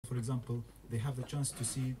for example, they have the chance to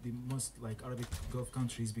see the most like Arabic Gulf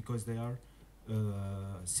countries because they are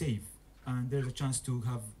safe, and there's a chance to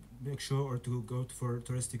have make sure or to go for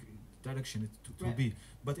touristic direction to Right. be.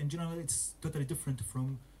 But in general, it's totally different from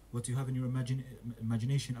what you have in your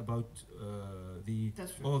imagination about the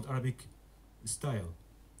That's true. old Arabic style,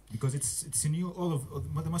 because it's a new. All of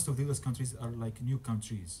most of those countries are like new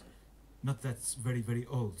countries, not that very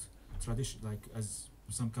old tradition like as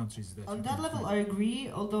some countries that. On you that can level, find. I agree.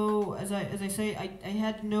 Although, as I say, I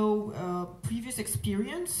had no previous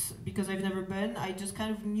experience because I've never been. I just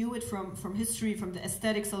kind of knew it from history, from the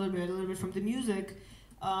aesthetics a little bit from the music,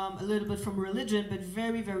 a little bit from religion, but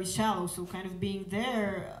very shallow. So kind of being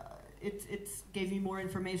there, it gave me more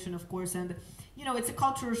information, of course. And you know, it's a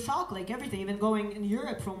cultural shock, like everything. Even going in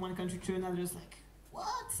Europe from one country to another is like,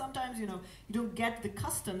 what? Sometimes, you know, you don't get the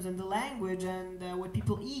customs and the language and what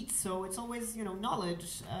people eat, so it's always, you know, knowledge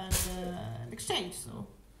and exchange, so,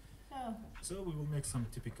 yeah. So we will make some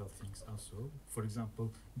typical things also. For example,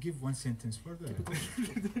 give one sentence for that.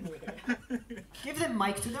 Give the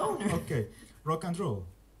mic to the owner. Okay, rock and roll.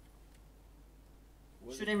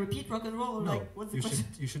 Should I repeat rock and roll, or No, like, what's the you question?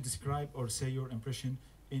 should describe or say your impression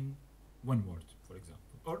in one word, for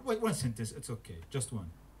example, or wait, one sentence. It's okay, just one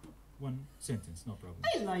sentence, no problem.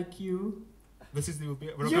 I like you. This is will be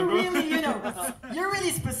rock You're and roll. really, you know, you're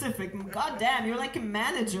really specific. God damn, you're like a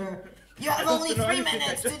manager. You have only 3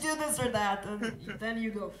 minutes to do this or that, and then you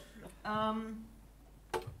go.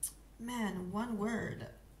 Man, one word.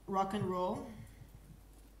 Rock and roll.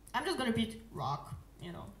 I'm just gonna repeat rock,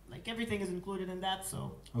 you know, like everything is included in that, so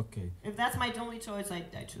Okay, if that's my only choice, I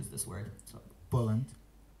choose this word. So, Poland.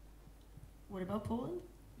 what about Poland?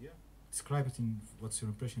 Describe it in what's your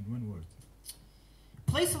impression in one word.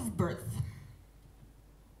 Place of birth.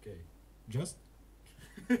 Okay, just.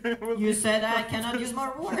 You said I cannot use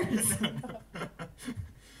more words.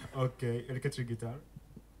 Okay, electric guitar.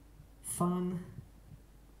 Fun.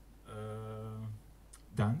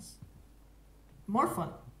 Dance. More fun.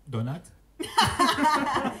 Donut.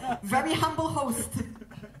 Very humble host.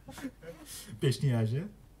 Pieśniarze.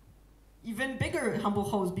 Even bigger humble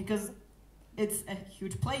host because it's a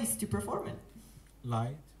huge place to perform in.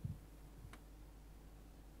 Light.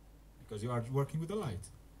 Because you are working with the light,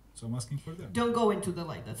 so I'm asking for that. Don't go into the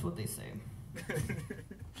light, that's what they say.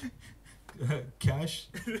 Cash.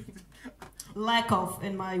 Lack of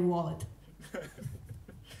in my wallet.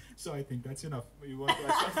 So I think that's enough. You want to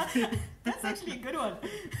add something? That's actually a good one.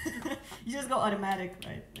 You just go automatic,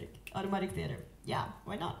 right? Like automatic theater. Yeah,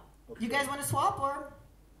 why not? Okay. You guys want to swap or?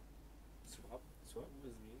 Swap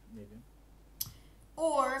with me, maybe.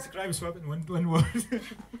 Or Describe swap in one word.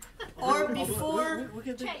 or before we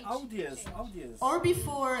can take Change. audience. or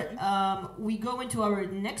before we go into our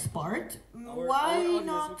next part, Our why audience,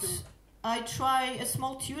 not we can- I try a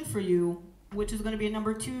small tune for you, which is going to be a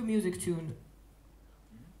number 2 music tune.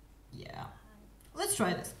 Yeah. Let's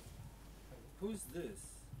try this. Who's this?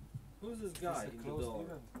 Who's this guy in the closed door?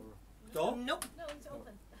 event or Door? Nope. No, it's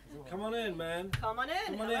open. Come on in, man. Come on in.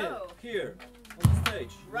 Come on Hello. in. Here, on the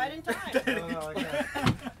stage. Right in time. no, I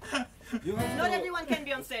can't. You have Not to- everyone can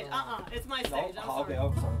be on stage. It's my No, stage. I'm sorry.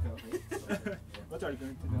 okay, okay. What are you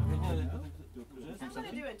going to do? I'm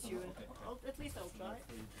gonna do a tune. At least I'll try.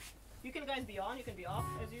 You can guys be on. You can be off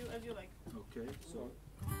as you like. Okay,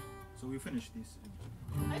 so we finish this.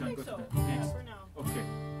 I Can think go to so. the Yeah, next. for now. Okay.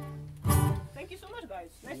 Thank you so much, guys.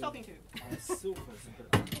 Nice talking to you. Super.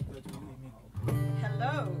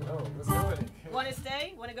 Hello. No, what's happening? Wanna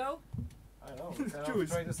stay? Wanna go? I don't know. I'm Choose.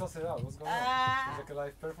 trying to suss it out. What's going on? Is it like a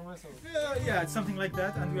live performance? Or? Yeah, it's something like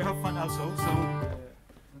that, and we have fun also. So.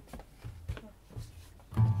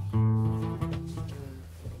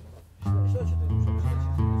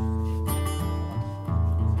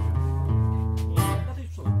 Na tej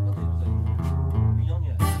przód, na tej tutaj. No nie,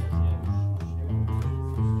 już nie.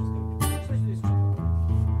 Coś tu jest przed.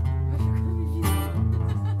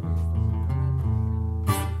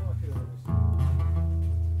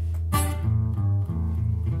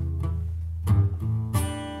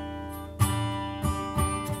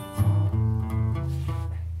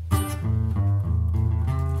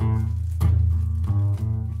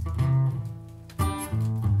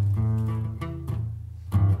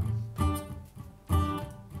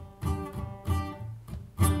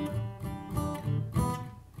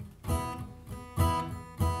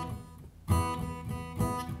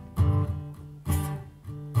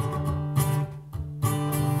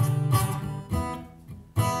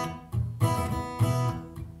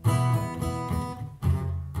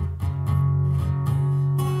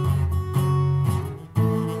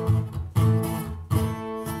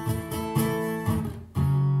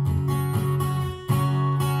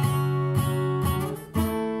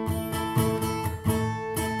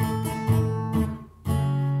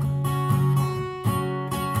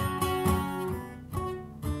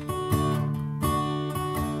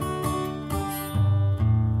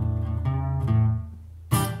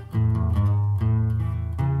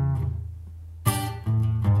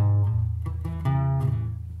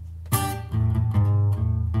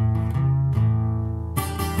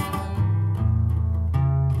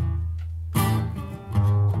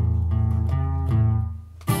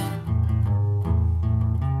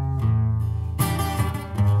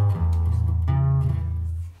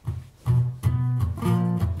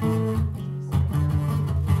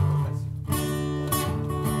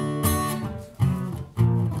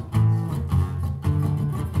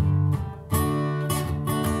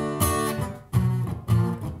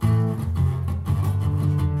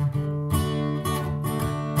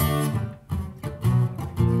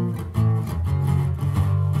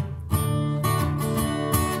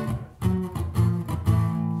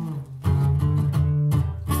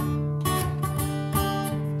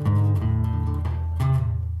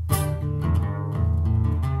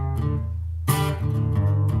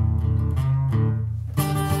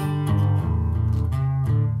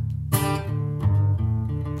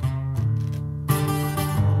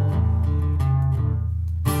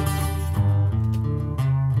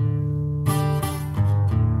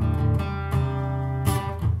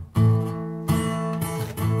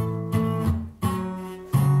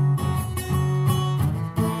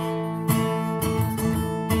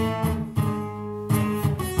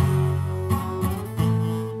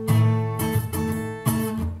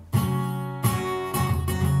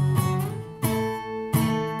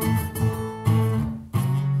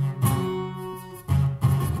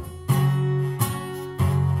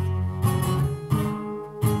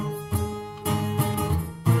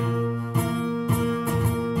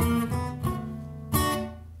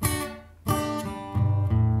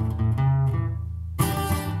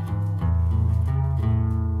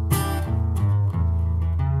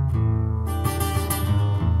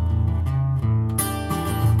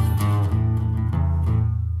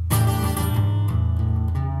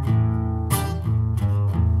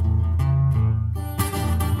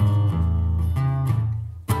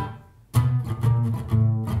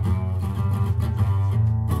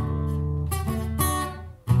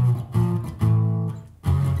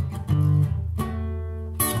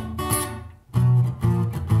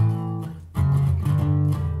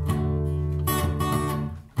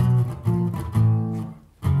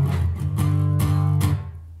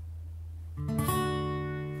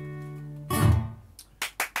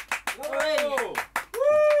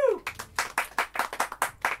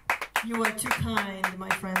 You are too kind, my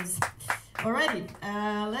friends. Alrighty,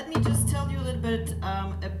 let me just tell you a little bit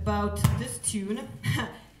about this tune.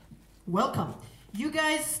 Welcome. You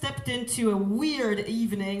guys stepped into a weird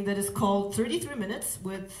evening that is called 33 Minutes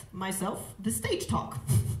with myself, the stage talk.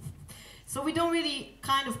 So we don't really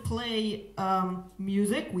kind of play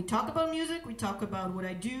music. We talk about music, we talk about what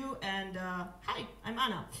I do, and hi, I'm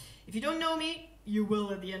Anna. If you don't know me, you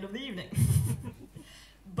will at the end of the evening.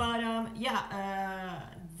 But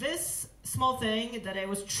this small thing that I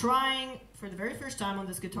was trying for the very first time on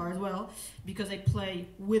this guitar as well, because I play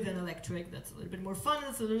with an electric, that's a little bit more fun,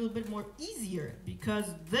 it's a little bit more easier, because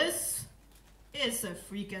this is a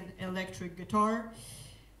freaking electric guitar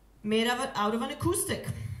made out of an acoustic.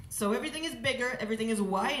 So everything is bigger, everything is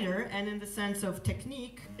wider, and in the sense of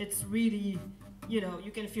technique, it's really,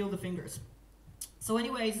 you can feel the fingers. So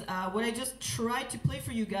anyways, what I just tried to play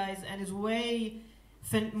for you guys, and is way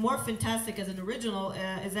more fantastic as an original,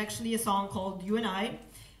 is actually a song called You and I.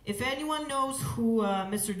 If anyone knows who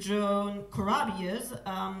Mr. John Corabi is,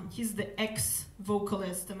 he's the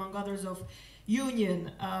ex-vocalist, among others, of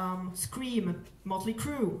Union, Scream, Motley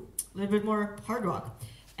Crue, a little bit more hard rock.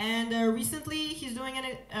 And recently he's doing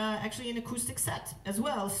actually an acoustic set as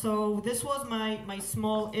well. So this was my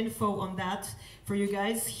small info on that for you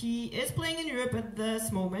guys. He is playing in Europe at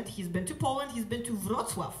this moment. He's been to Poland, he's been to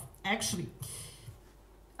Wrocław, actually.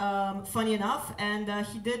 Funny enough, and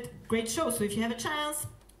he did great shows. So if you have a chance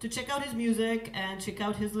to check out his music and check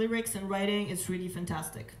out his lyrics and writing, it's really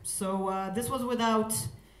fantastic. So this was without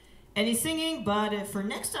any singing, but for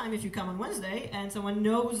next time, if you come on Wednesday and someone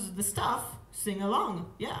knows the stuff, sing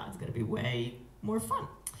along. Yeah, it's gonna be way more fun.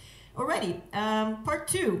 Alrighty, part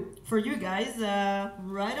 2 for you guys,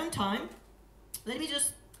 right on time. Let me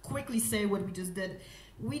just quickly say what we just did.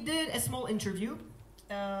 We did a small interview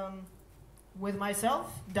with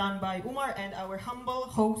myself, done by Umar, and our humble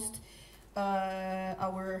host,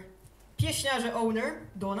 our Pieśniarze owner,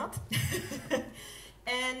 Donat.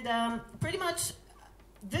 And pretty much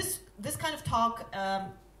this kind of talk,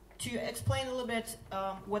 to explain a little bit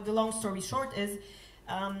what the long story short is,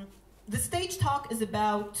 the stage talk is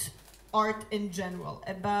about art in general,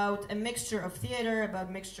 about a mixture of theater, about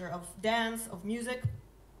a mixture of dance, of music,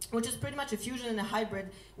 which is pretty much a fusion and a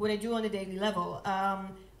hybrid, what I do on a daily level.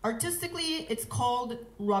 Artistically, it's called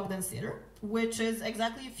rock dance theater, which is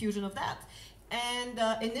exactly a fusion of that. And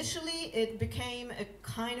initially, it became a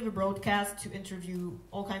kind of a broadcast to interview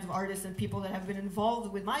all kinds of artists and people that have been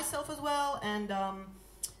involved with myself as well, and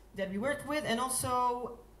that we worked with. And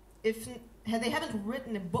also, if they haven't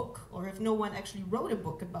written a book, or if no one actually wrote a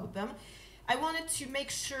book about them, I wanted to make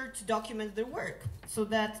sure to document their work so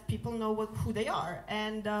that people know who they are.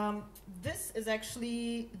 And this is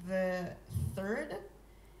actually the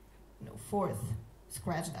fourth.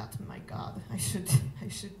 Scratch that, my God. I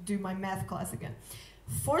should do my math class again.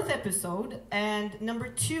 4th episode, and number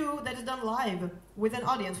 2 that is done live with an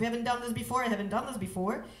audience. We haven't done this before, I haven't done this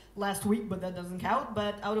before last week, but that doesn't count.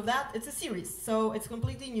 But out of that, it's a series, so it's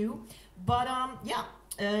completely new. But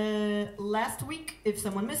last week, if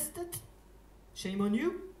someone missed it, shame on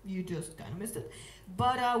you, you just kind of missed it.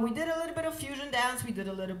 But we did a little bit of fusion dance, we did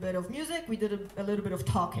a little bit of music, we did a little bit of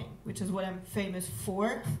talking, which is what I'm famous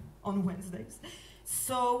for on Wednesdays.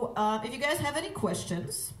 So if you guys have any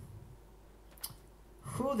questions,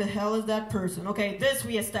 who the hell is that person? Okay, this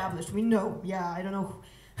we established, we know. Yeah, I don't know.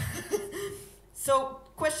 So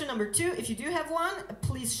question number 2, if you do have one,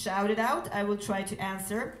 please shout it out. I will try to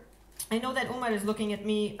answer. I know that Umar is looking at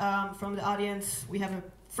me from the audience. We have a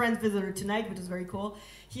friend visitor tonight, which is very cool.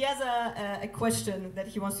 He has a question that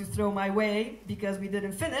he wants to throw my way because we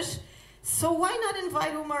didn't finish. So why not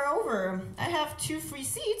invite Umar over? I have 2 free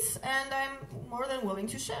seats and I'm more than willing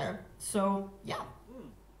to share. So yeah,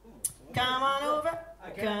 come on over. I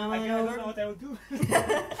don't know what I will do.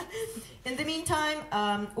 In the meantime,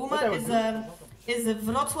 Umar is a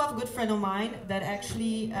Wrocław good friend of mine that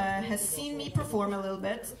actually has seen me perform a little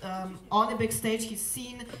bit on a big stage. He's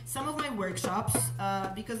seen some of my workshops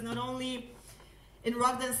because not only in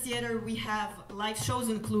rock dance theater we have live shows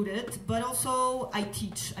included, but also I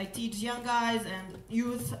teach. I teach young guys and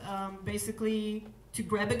youth basically to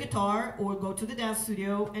grab a guitar or go to the dance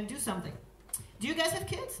studio and do something. Do you guys have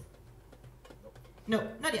kids? No,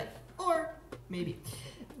 not yet. Or maybe.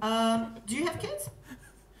 Do you have kids?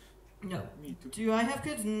 No. Me too. Do I have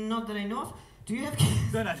kids? Not that I know of. Do you have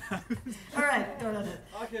kids? All right, don't know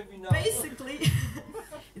that. Basically,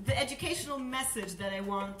 the educational message that I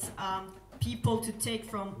want people to take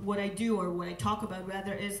from what I do or what I talk about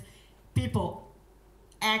rather is people,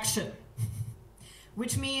 action.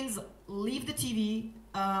 Which means leave the TV,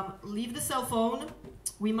 leave the cell phone.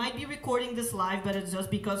 We might be recording this live, but it's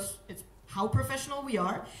just because it's how professional we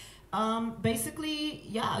are. Basically,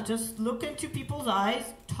 yeah, just look into people's eyes,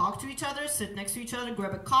 talk to each other, sit next to each other,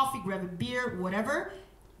 grab a coffee, grab a beer, whatever,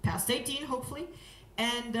 past 18, hopefully.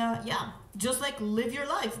 And yeah, just like live your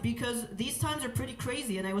life, because these times are pretty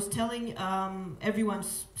crazy. And I was telling everyone,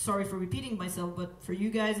 sorry for repeating myself, but for you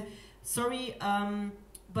guys, sorry,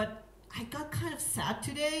 but I got kind of sad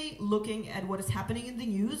today looking at what is happening in the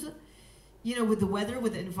news. You know, with the weather,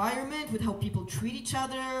 with the environment, with how people treat each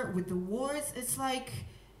other, with the wars. It's like,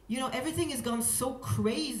 you know, everything has gone so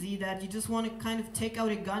crazy that you just want to kind of take out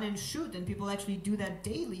a gun and shoot, and people actually do that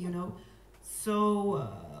daily, you know. So,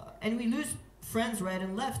 and we lose friends right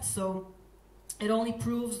and left, so it only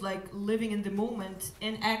proves like living in the moment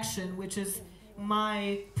in action, which is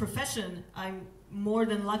my profession. I'm more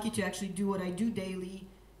than lucky to actually do what I do daily,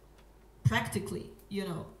 practically, you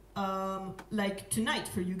know. Like tonight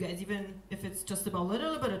for you guys, even if it's just about a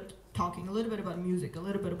little bit of talking, a little bit about music, a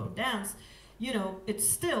little bit about dance, you know,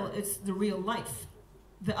 it's the real life.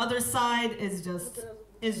 The other side is just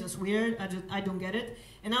weird. I don't get it.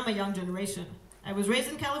 And I'm a young generation. I was raised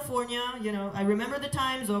in California, you know, I remember the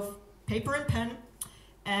times of paper and pen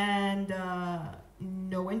and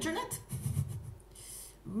no internet.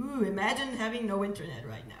 Ooh, imagine having no internet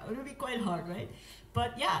right now. It would be quite hard, right?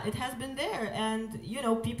 But yeah, it has been there, and you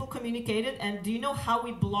know, people communicated. And do you know how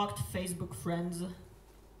we blocked Facebook friends?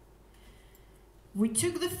 We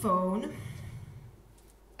took the phone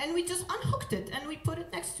and we just unhooked it and we put it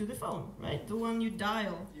next to the phone, right? The one you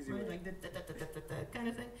dial, Easy right? way. Like that kind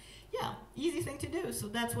of thing. Yeah, easy thing to do. So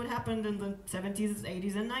that's what happened in the 70s,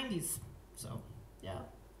 80s, and 90s. So yeah.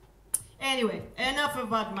 Anyway, enough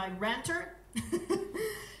about my ranter.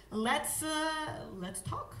 Let's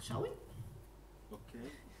talk, shall we? Okay,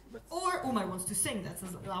 but Or Umar wants to sing, that's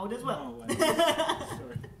loud as well. no,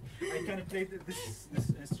 sorry. I can play this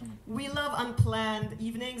instrument. We love unplanned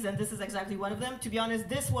evenings, and this is exactly one of them. To be honest,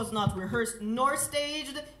 this was not rehearsed nor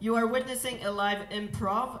staged. You are witnessing a live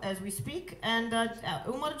improv as we speak, and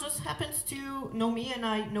Umar just happens to know me and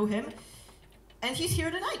I know him, and he's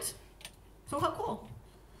here tonight. So how cool.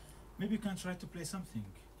 Maybe you can try to play something,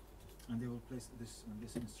 and they will play this on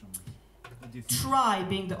this instrument. What do you think? Try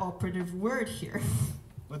being the operative word here.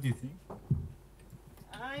 What do you think?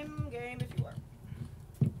 I'm game if you are.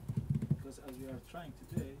 Because as we are trying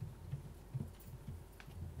today,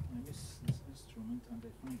 I miss this instrument and I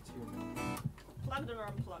find it here. Plugged or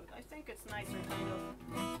unplugged. I think it's nicer kind of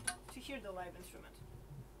to hear the live instrument.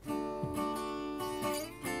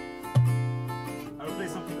 I will play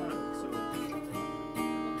something Arabic, so.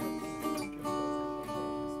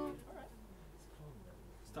 Alright.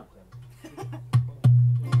 Start.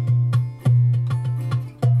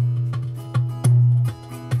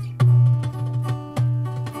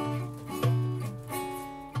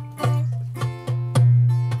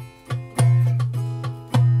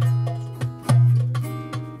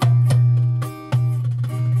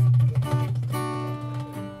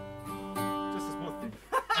 Just a small thing.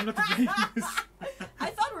 I'm not playing this. I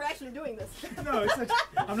thought we were actually doing this. No, it's not.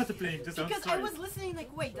 I'm not playing. Just Because I trying. was listening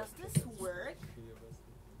like, wait, does this work?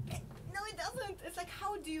 No, it doesn't. It's like,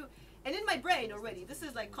 how do you... And in my brain already, this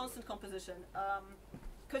is like constant composition.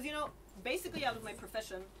 Because, you know, basically out of my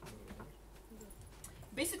profession,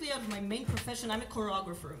 basically out of my main profession, I'm a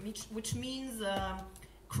choreographer, which means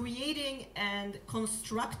creating and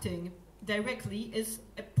constructing directly is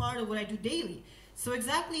a part of what I do daily. So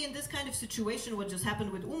exactly in this kind of situation, what just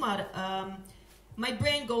happened with Umar, my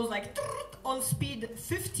brain goes like on speed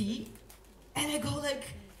 50, and I go like,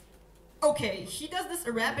 okay, he does this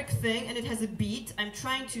Arabic thing and it has a beat. I'm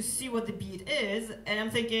trying to see what the beat is, and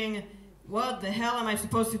I'm thinking, what the hell am I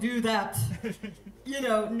supposed to do that? You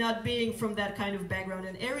know, not being from that kind of background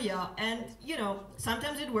and area. And, you know,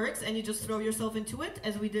 sometimes it works and you just throw yourself into it,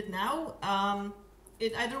 as we did now.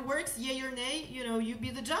 It either works, yay or nay, you know, you be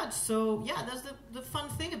the judge. So, yeah, that's the fun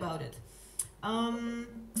thing about it.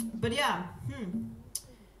 But yeah,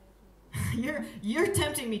 You're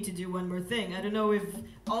tempting me to do one more thing. I don't know if,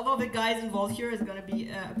 although the guys involved here is gonna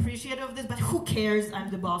be appreciative of this, but who cares? I'm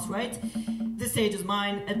the boss, right? The stage is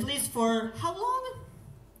mine, at least for how long?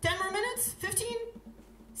 10 more minutes? 15?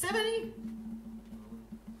 70?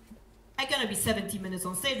 I'm gonna be 70 minutes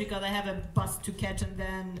on stage because I have a bus to catch and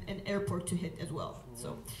then an airport to hit as well.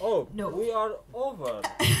 So, Oh, no. we are over.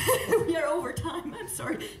 We are over time, I'm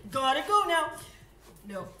sorry. Gotta go now.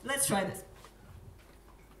 No, let's try this.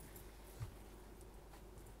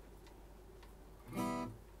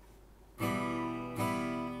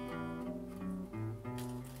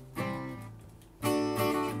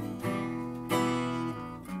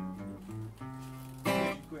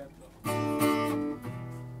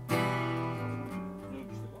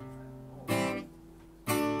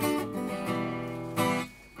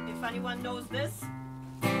 anyone knows this?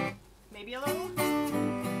 Maybe a little?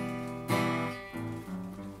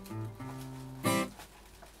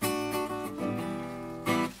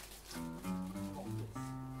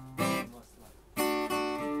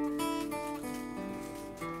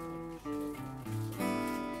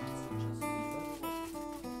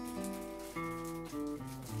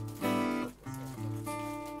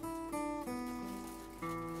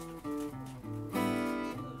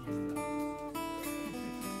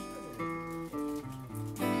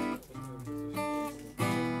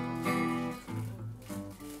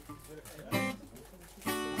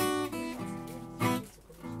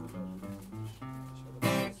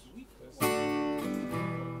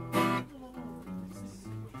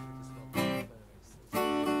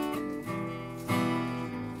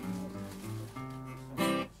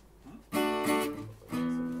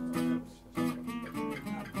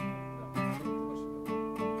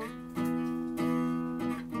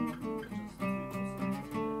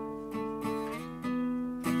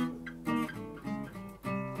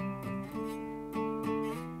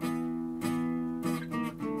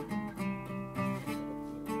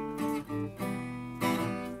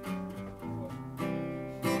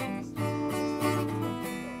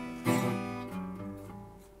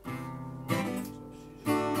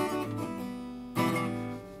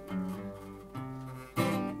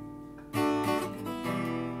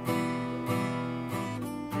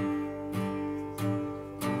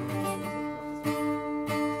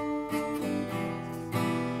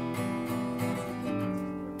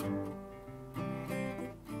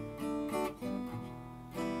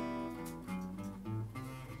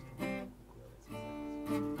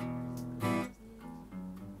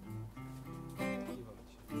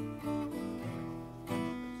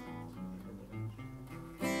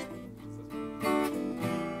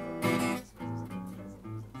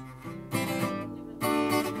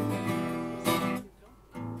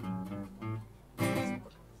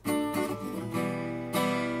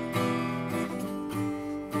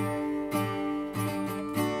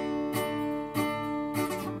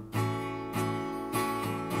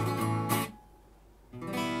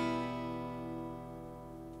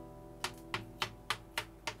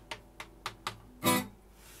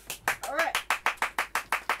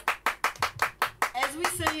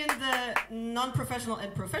 Say in the non-professional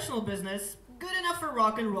and professional business, good enough for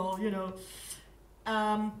rock and roll, you know.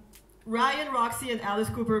 Ryan, Roxy, and Alice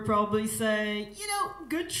Cooper probably say, you know,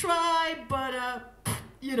 good try, but,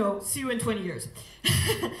 you know, see you in 20 years.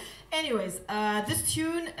 Anyways, this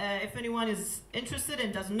tune, if anyone is interested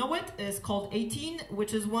and doesn't know it, is called 18,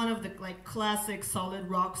 which is one of the like classic solid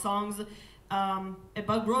rock songs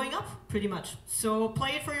about growing up, pretty much. So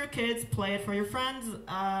play it for your kids, play it for your friends.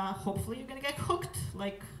 Hopefully you're gonna get hooked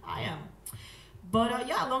like I am. But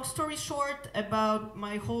yeah, long story short about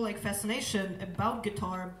my whole like fascination about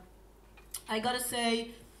guitar, I gotta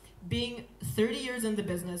say, being 30 years in the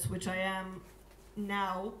business, which I am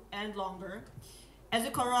now and longer, as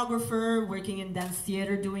a choreographer, working in dance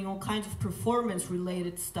theater, doing all kinds of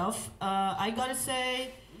performance-related stuff, I gotta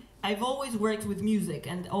say, I've always worked with music,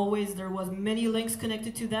 and always there was many links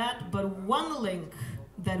connected to that, but one link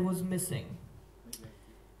that was missing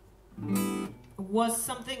was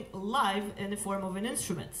something live in the form of an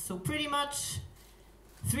instrument. So pretty much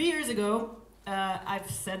 3 years ago, I've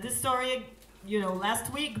said this story, you know,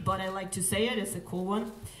 last week, but I like to say it, it's a cool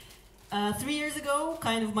one. 3 years ago,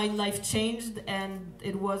 kind of my life changed, and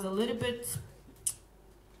it was a little bit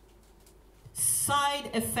side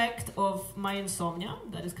effect of my insomnia,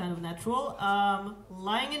 that is kind of natural.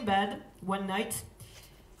 Lying in bed one night,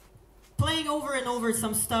 playing over and over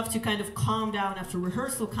some stuff to kind of calm down after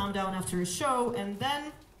rehearsal, calm down after a show, and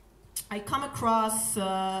then I come across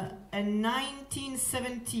a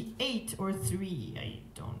 1978 or 3, I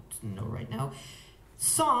don't know right now,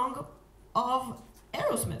 song of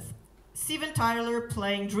Aerosmith. Steven Tyler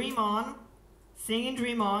playing Dream On, singing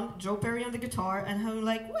Dream On, Joe Perry on the guitar, and I'm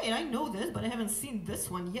like, wait, I know this, but I haven't seen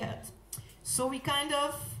this one yet. So we kind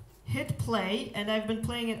of hit play, and I've been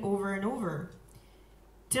playing it over and over,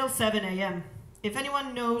 till 7 a.m. If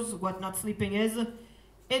anyone knows what not sleeping is,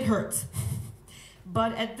 it hurts.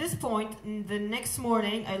 But at this point, the next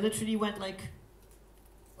morning, I literally went like,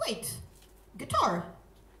 wait, guitar,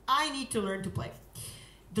 I need to learn to play.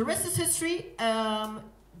 The rest is history.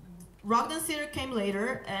 Rock Dance Theater came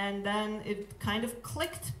later, and then it kind of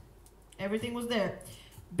clicked. Everything was there.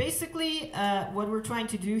 Basically, what we're trying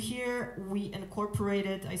to do here, we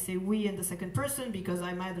incorporated, I say we in the second person because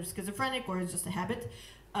I'm either schizophrenic or it's just a habit.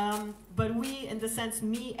 But we, in the sense,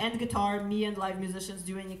 me and guitar, me and live musicians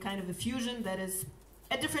doing a kind of a fusion that is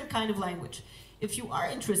a different kind of language. If you are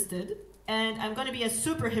interested, and I'm gonna be a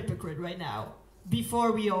super hypocrite right now, before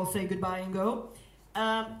we all say goodbye and go.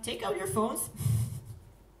 Take out your phones.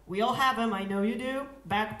 We all have them, I know you do.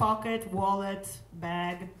 Back pocket, wallet,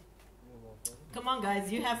 bag. Come on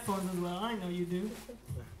guys, you have phones as well, I know you do.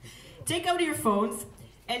 Take out your phones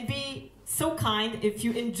and be so kind. If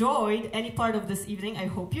you enjoyed any part of this evening, I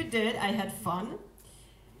hope you did, I had fun.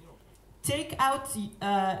 Take out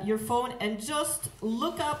your phone and just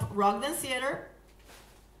look up Rock Dance Theater,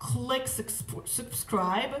 click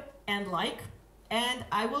subscribe and like, and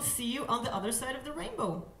I will see you on the other side of the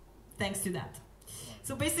rainbow, thanks to that.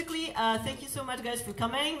 So basically, thank you so much guys for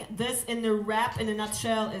coming. This, in the wrap, in a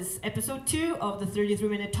nutshell, is episode 2 of the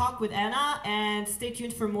 33-minute talk with Anna, and stay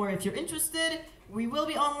tuned for more if you're interested. We will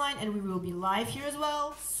be online and we will be live here as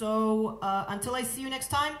well. So until I see you next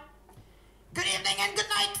time, good evening and good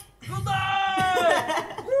night! Good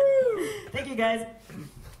night! Thank you guys.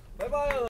 Bye bye.